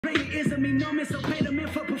of me know me, so pay them in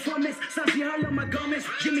for performance. Saucy all on my garments.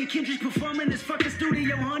 Jimmy Kendrick's performing this fucking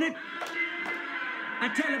studio haunted. I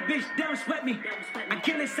tell a bitch, don't sweat me. I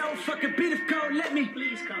kill it so fucking beat if cold, let me.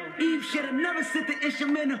 Eve should've never sent the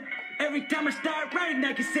instrumental. Every time I start writing,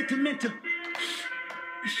 I get sentimental.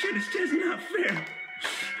 This shit is just not fair.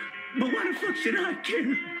 But why the fuck should I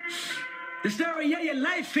care? The story of your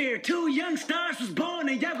life here. 2 young stars was born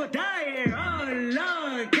and y'all gon' die here. Oh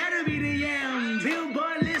Lord, gotta be the yam.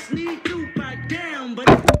 Billboard list need Tupac down. But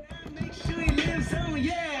I make sure he lives on,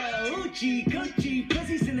 yeah. Oochie, coochie,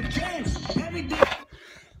 pussies in the trance. Every day.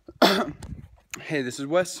 Hey, this is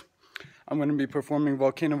Wes. I'm going to be performing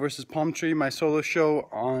Volcano vs. Palm Tree, my solo show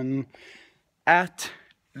at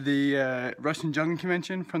the Russian Juggling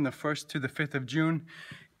Convention from the 1st to the 5th of June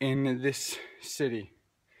in this city.